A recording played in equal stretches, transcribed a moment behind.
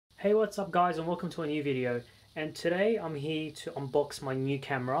Hey, what's up guys, and welcome to a new video. And today I'm here to unbox my new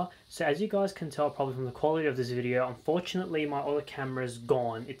camera. So as you guys can tell probably from the quality of this video, unfortunately my other camera is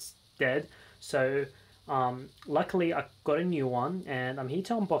gone, it's dead. So luckily I got a new one and I'm here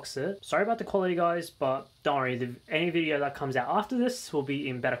to unbox it. Sorry about the quality guys, but don't worry, any video that comes out after this will be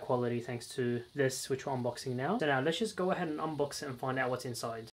in better quality thanks to this which we're unboxing now. So now let's just go ahead and unbox it and find out what's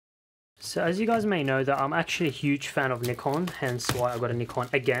inside. So as you guys may know that I'm actually a huge fan of Nikon, hence why I got a Nikon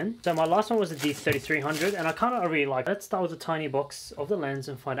again. So my last one was the D3400 and I really like it. Let's start with a tiny box of the lens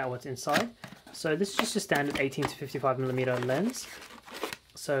and find out what's inside. So this is just a standard 18 to 55mm lens.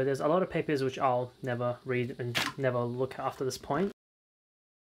 So there's a lot of papers which I'll never read and never look at after this point.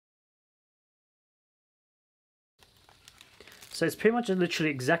 So it's pretty much literally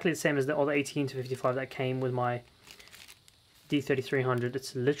exactly the same as the other 18 to 55 that came with my D3400.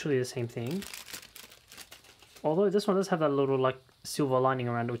 It's literally the same thing, although this one does have that little like silver lining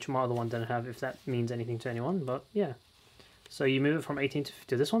around it, which my other one didn't have, if that means anything to anyone. But yeah, so you move it from 18 to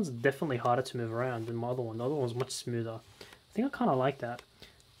 50. This one's definitely harder to move around than my other one. The other one's much smoother. I think I kind of like that,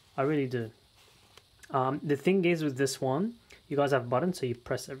 I really do. The thing is with this one, you guys have buttons, so you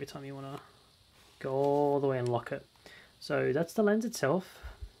press every time you want to go all the way and lock it. So that's the lens itself.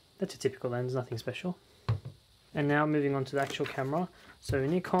 That's a typical lens, nothing special. And now moving on to the actual camera. So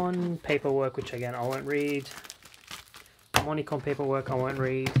Nikon paperwork, which again I won't read. More Nikon paperwork I won't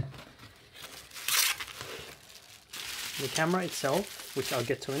read. The camera itself, which I'll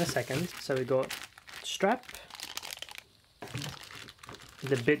get to in a second. So we got strap,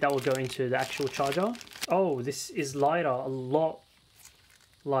 the bit that will go into the actual charger. Oh, this is lighter, a lot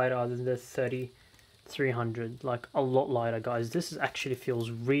lighter than the 3300, like a lot lighter guys. This actually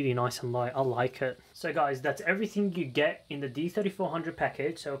feels really nice and light. I like it. So guys, that's everything you get in the D3400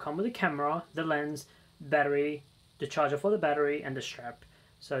 package. So it'll come with the camera, the lens, battery, the charger for the battery, and the strap.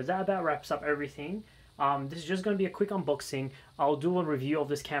 So that about wraps up everything. This is just going to be a quick unboxing. I'll do a review of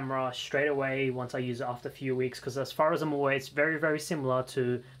this camera straight away once I use it after a few weeks, because as far as I'm aware, it's very similar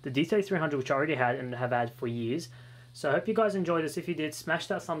to the D3300, which I already had and have had for years. So I hope you guys enjoyed this. If you did, smash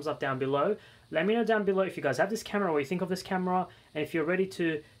that thumbs up down below. Let me know down below if you guys have this camera, what you think of this camera, and if you're ready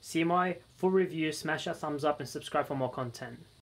to see my full review, smash that thumbs up and subscribe for more content.